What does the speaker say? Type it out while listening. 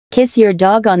Kiss your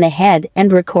dog on the head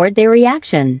and record their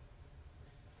reaction.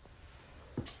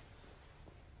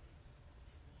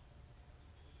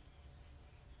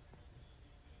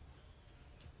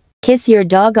 Kiss your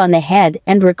dog on the head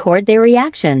and record their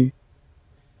reaction.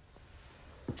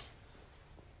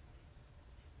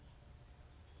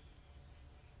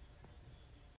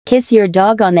 Kiss your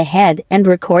dog on the head and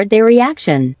record their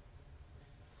reaction.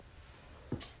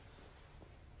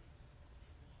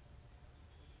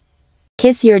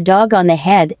 Kiss your dog on the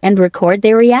head and record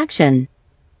their reaction.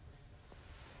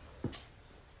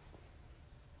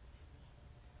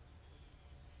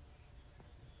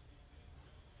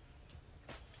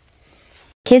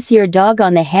 Kiss your dog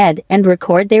on the head and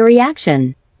record their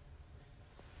reaction.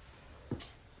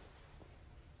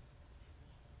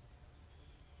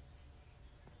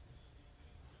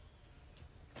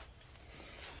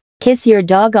 Kiss your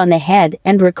dog on the head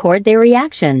and record their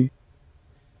reaction.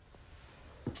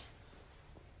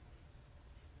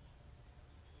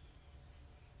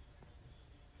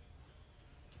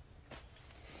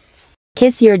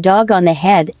 Kiss your dog on the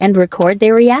head and record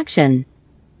their reaction.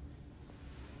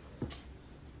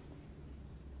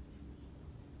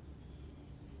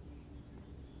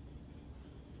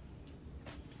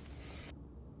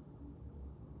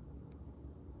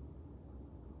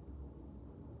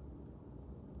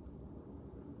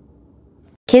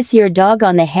 Kiss your dog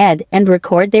on the head and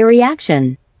record their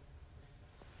reaction.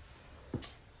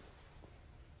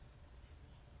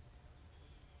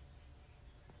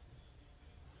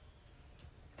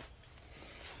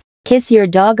 Kiss your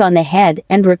dog on the head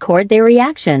and record their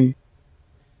reaction.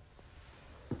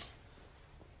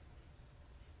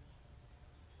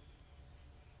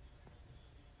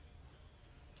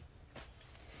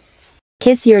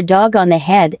 Kiss your dog on the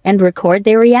head and record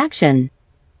their reaction.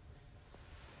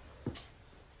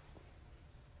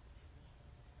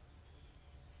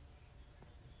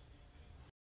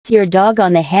 Kiss your dog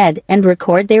on the head and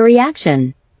record their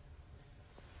reaction.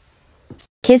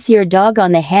 Kiss your dog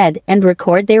on the head and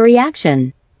record their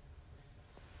reaction.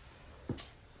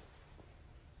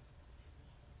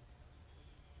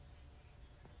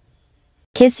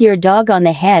 Kiss your dog on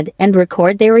the head and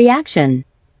record their reaction.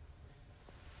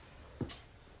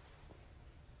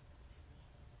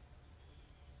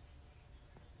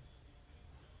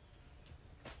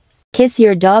 Kiss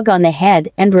your dog on the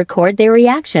head and record their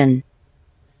reaction.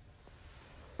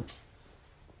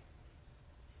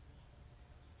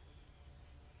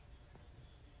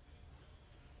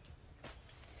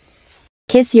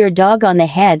 Kiss your dog on the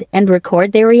head and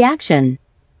record their reaction.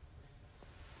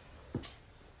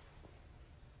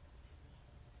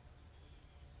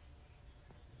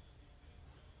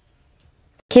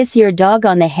 Kiss your dog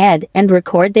on the head and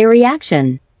record their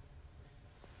reaction.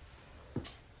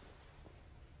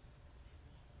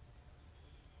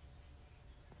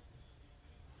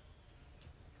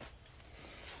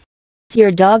 Kiss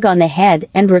your dog on the head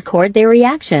and record their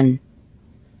reaction.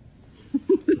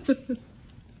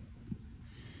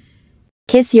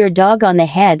 Kiss your dog on the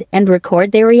head and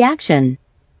record their reaction.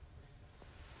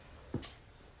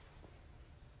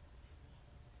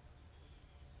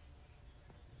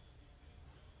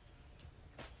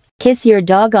 Kiss your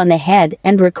dog on the head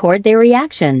and record their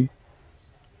reaction.